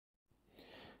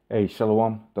Hey,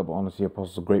 Shalom, double honors the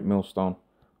apostles of GreatMillStone.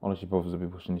 Honestly, brothers, will be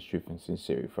pushing this truth and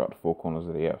sincerity throughout the four corners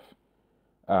of the earth.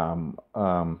 And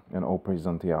all praise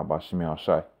unto Yahweh Shemi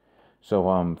Shai.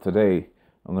 So today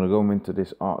I'm gonna go into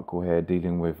this article here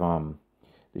dealing with the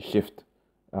shift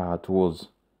towards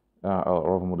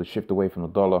or rather more the shift away from the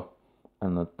dollar.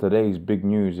 And today's big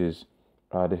news is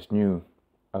this new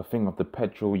thing of the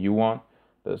Petro yuan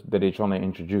that they're trying to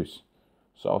introduce.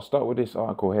 So I'll start with this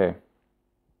article here.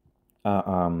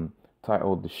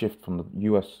 Titled "The Shift from the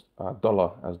U.S.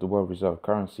 Dollar as the World Reserve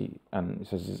Currency," and it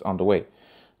says it's underway.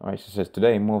 All right, so it says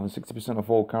today more than 60%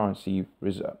 of all currency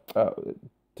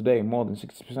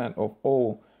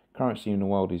in the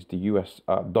world is the U.S.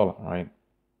 Dollar. Right.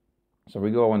 So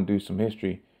we go and do some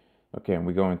history. Okay, and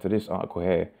we go into this article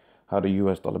here, how the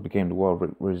U.S. dollar became the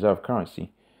world reserve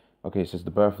currency. Okay, it says the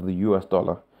birth of the U.S.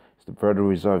 dollar. It's the Federal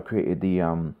Reserve created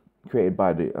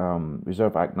by the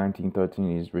Reserve Act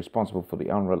 1913 is responsible for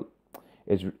the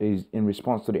is in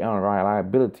response to the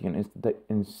unreliability and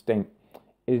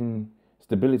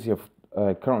instability of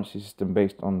currency system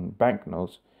based on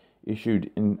banknotes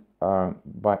issued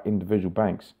by individual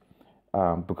banks.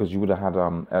 Because you would have had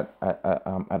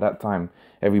at that time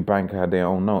every bank had their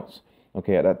own notes.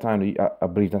 Okay, at that time I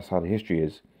believe that's how the history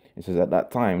is. It says at that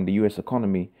time the U.S.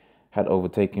 economy had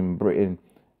overtaken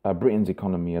Britain's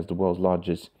economy as the world's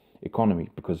largest economy,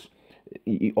 because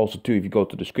also too, if you go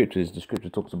to the scripture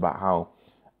talks about how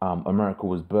America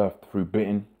was birthed through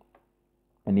Britain,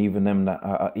 and even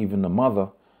the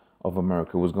mother of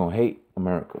America was going to hate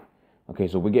America. Okay,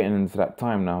 so we're getting into that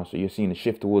time now. So you're seeing a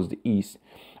shift towards the east.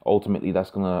 Ultimately, that's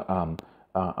going to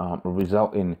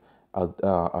result in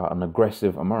an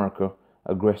aggressive America,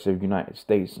 aggressive United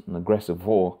States, an aggressive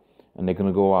war, and they're going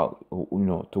to go out,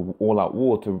 to all-out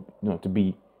war to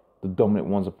be the dominant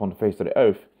ones upon the face of the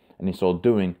earth. And in so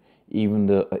doing, even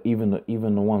the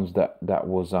ones that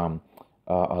was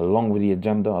along with the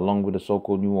agenda, along with the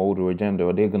so-called new older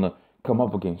agenda, they're gonna come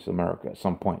up against America at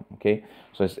some point. Okay,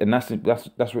 so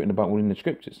that's written about within the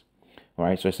scriptures. All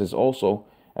right, so it says also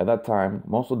at that time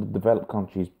most of the developed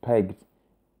countries pegged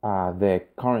their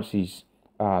currencies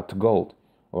to gold.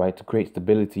 All right, to create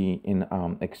stability in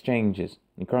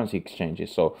currency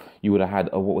exchanges. So you would have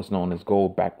had what was known as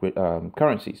gold-backed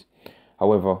currencies.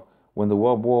 However, when the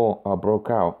World War I broke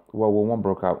out in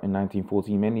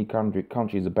 1914, many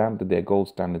countries abandoned their gold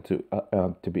standard to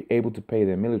be able to pay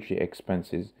their military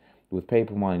expenses with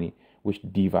paper money, which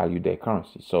devalued their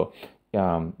currency. So,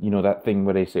 that thing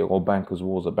where they say all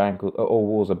wars are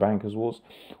bankers' wars.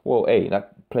 Well, hey,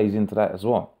 that plays into that as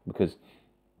well, because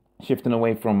shifting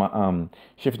away from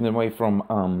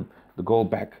the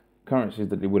gold-backed currencies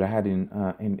that they would have had in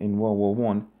World War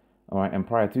One, all right, and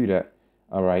prior to that.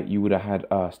 All right, you would have had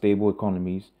stable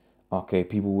economies. Okay,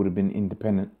 people would have been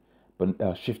independent,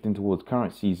 but shifting towards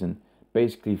currencies and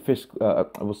basically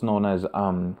what's known as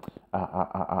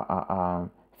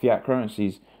fiat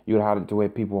currencies, you would have had it to where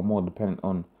people are more dependent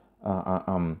on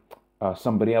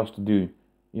somebody else to do,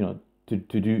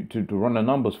 to run the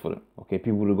numbers for them. Okay,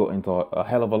 people would have got into a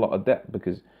hell of a lot of debt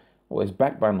because, well, it's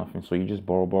backed by nothing, so you just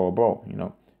borrow.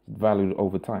 It's valued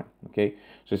over time. Okay,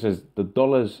 so it says the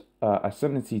dollar's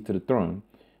ascendancy to the throne.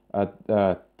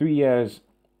 3 years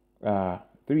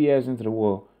into the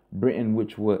war, Britain,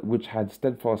 which had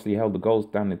steadfastly held the gold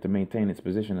standard to maintain its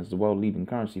position as the world-leading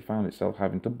currency, found itself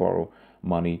having to borrow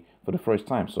money for the first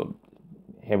time. So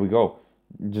here we go,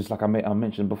 just like I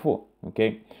mentioned before.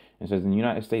 Okay, it says the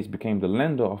United States became the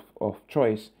lender of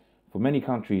choice for many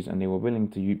countries, and they were willing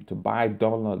to buy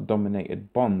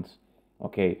dollar-dominated bonds.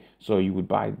 Okay, so you would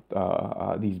buy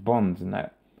these bonds and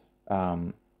that.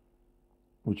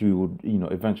 Which you would,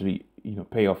 eventually,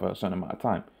 pay off a certain amount of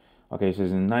time. Okay, it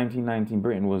says in 1919,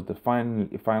 Britain was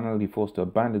finally forced to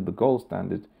abandon the gold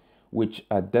standard, which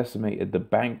decimated the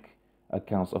bank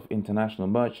accounts of international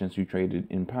merchants who traded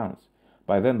in pounds.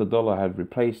 By then, the dollar had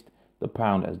replaced the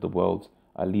pound as the world's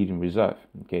leading reserve.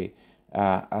 Okay,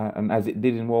 and as it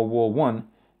did in World War One,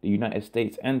 the United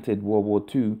States entered World War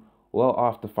Two well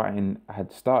after fighting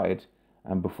had started,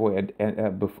 and before it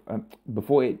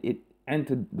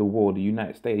entered the war, the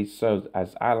United States served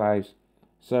as the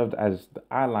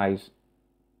Allies'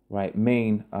 right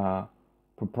main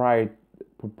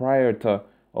proprietor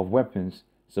of weapons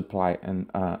supply and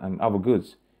other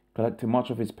goods, collecting much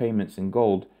of its payments in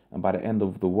gold. And by the end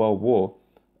of the World War,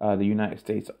 the United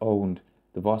States owned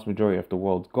the vast majority of the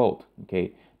world's gold.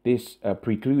 Okay, this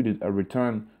precluded a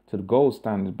return to the gold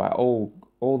standard by all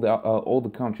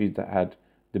the countries that had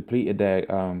depleted their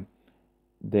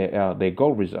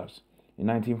gold reserves. In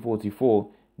 1944,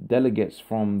 delegates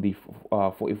from the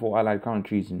 44 Allied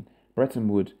countries in Bretton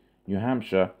Woods, New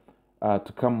Hampshire,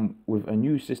 to come with a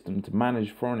new system to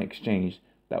manage foreign exchange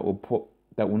that will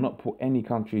not put any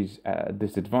countries at a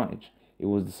disadvantage. It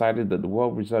was decided that the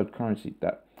world reserve currencies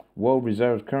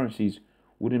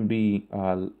wouldn't be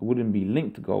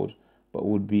linked to gold, but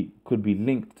could be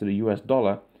linked to the US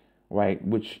dollar, right,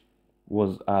 which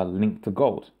was linked to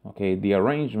gold. Okay, the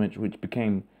arrangement, which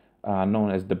became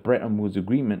known as the Bretton Woods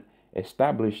Agreement,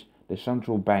 established the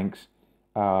central banks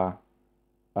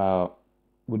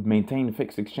would maintain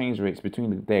fixed exchange rates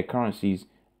between their currencies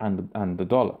and the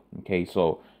dollar. Okay,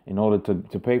 so in order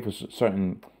to pay for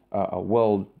certain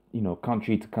world,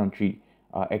 country to country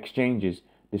exchanges,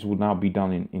 this would now be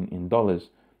done in dollars,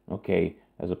 okay,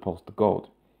 as opposed to gold.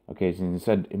 Okay, so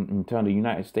instead, in turn, the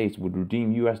United States would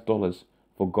redeem US dollars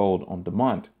for gold on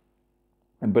demand.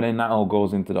 But then that all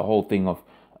goes into the whole thing of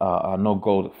no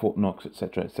gold at Fort Knox,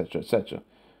 etc., etc., etc.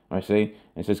 I say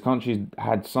it says countries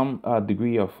had some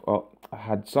degree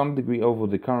over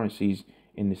the currencies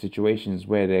in the situations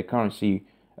where their currency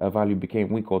value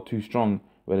became weak or too strong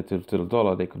relative to the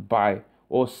dollar. They could buy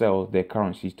or sell their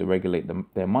currencies to regulate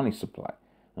their money supply.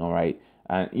 All right,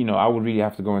 and I would really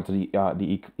have to go into the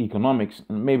economics,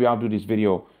 and maybe I'll do this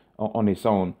video on its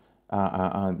own,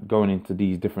 going into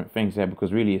these different things here,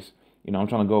 because really it's I'm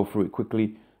trying to go through it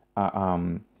quickly.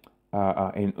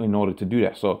 In order to do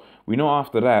that. So we know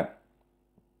after that,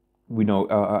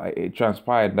 it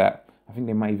transpired that, I think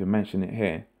they might even mention it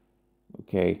here.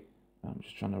 Okay, I'm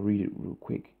just trying to read it real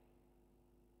quick.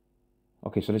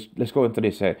 Okay, so let's go into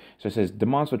this here. So it says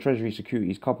demands for treasury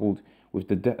securities coupled with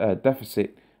the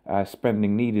deficit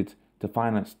spending needed to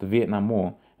finance the Vietnam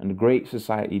War and the Great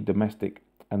Society domestic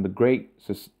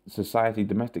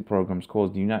programs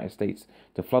caused the United States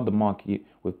to flood the market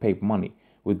with paper money.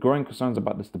 With growing concerns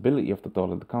about the stability of the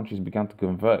dollar, the countries began to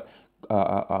convert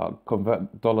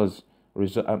dollar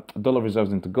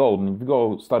reserves into gold. And if you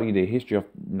go study the history of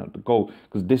the gold,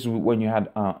 because this is when you had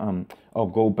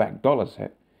gold-backed dollars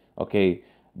here, okay.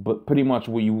 But pretty much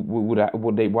what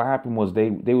happened was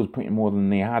they was printing more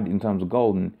than they had in terms of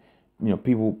gold, and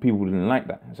people didn't like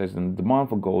that. It says the demand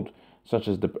for gold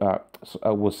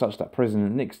was such that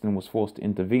President Nixon was forced to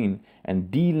intervene and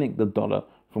delink the dollar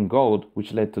from gold,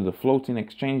 which led to the floating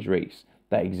exchange rates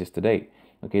that exist today.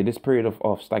 Okay, this period of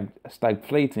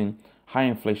stagflating, high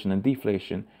inflation and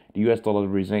deflation, the US dollar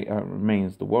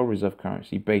remains the world reserve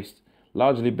currency,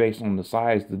 largely based on the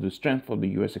size, the strength of the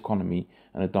US economy,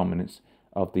 and the dominance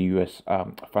of the US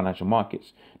financial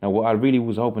markets. Now, what I really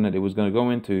was hoping that it was going to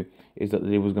go into is that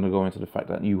it was going to go into the fact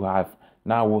that you have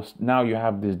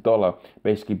this dollar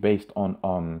basically based on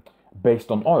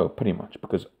oil, pretty much,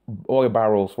 because oil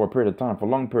barrels for a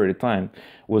long period of time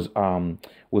was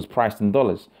priced in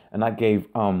dollars, and that gave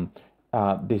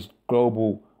this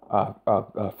global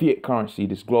fiat currency,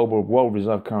 this global world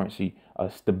reserve currency,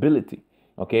 stability.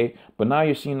 Okay, but now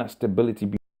you're seeing that stability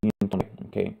being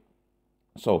okay.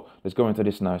 So let's go into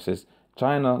this now. It says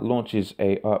China's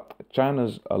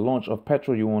launch of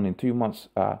Petro yuan in 2 months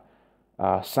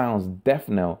sounds death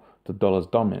knell to dollar's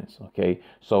dominance. Okay,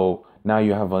 so now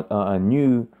you have a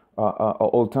new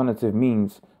alternative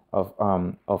means of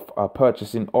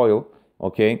purchasing oil.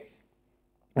 Okay,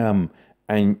 and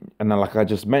like I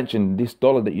just mentioned, this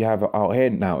dollar that you have out here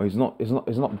now is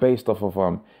not based off of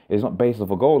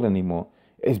gold anymore.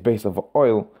 It's based off of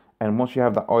oil. And once you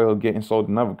have that oil getting sold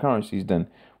in other currencies, then,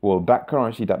 well, that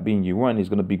currency, that being yuan, is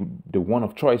going to be the one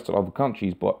of choice to other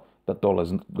countries, but that dollar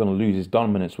is going to lose its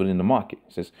dominance within the market.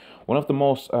 It says one of the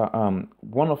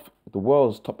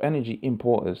world's top energy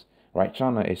importers, right,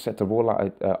 China, is set to roll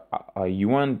out a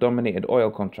yuan-dominated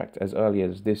oil contract as early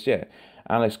as this year.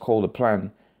 Analysts call the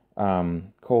plan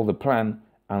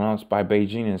announced by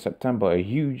Beijing in September a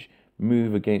huge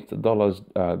move against the dollar's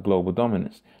global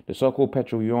dominance. The so-called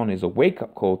Petro yuan is a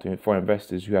wake-up call for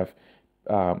investors who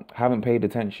haven't paid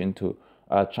attention to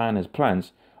China's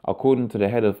plans. According to the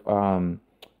head of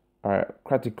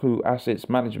Critical Assets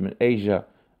Management Asia,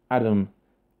 Adam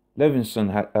Levinson,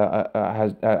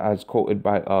 has quoted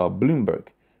by Bloomberg.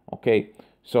 Okay,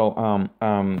 so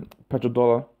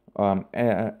petrodollar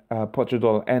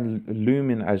and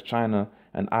looming as China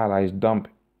and allies dump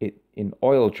it in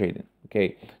oil trading.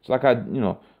 Okay, so like I've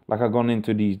gone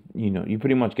into these, you should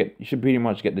pretty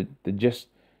much get the gist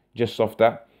of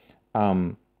that.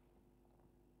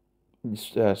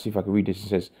 See if I can read this. It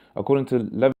says, according to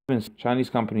Levinson, Chinese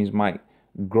companies might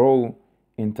grow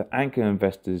into anchor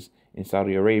investors in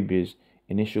Saudi Arabia's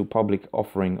initial public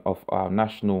offering of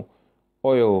national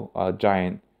oil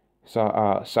giant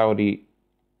Saudi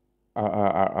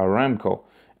Aramco,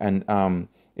 and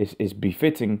it's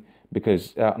befitting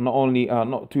because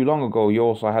not too long ago you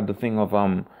also had the thing of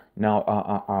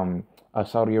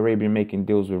Saudi Arabia making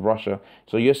deals with Russia.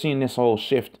 So you're seeing this whole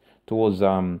shift towards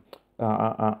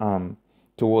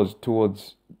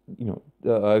towards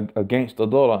against the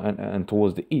dollar and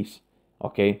towards the east.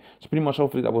 Okay, so pretty much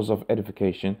hopefully that was of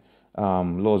edification.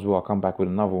 Lord's will, I'll come back with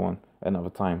another one another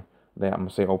time. Then I'm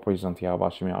gonna say all praise unto Yahweh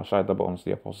Shemi. I'll shout double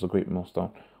honestly, Apostle Great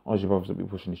Millstone. All your brothers that be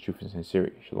pushing this truth in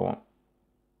sincerity. Shalom.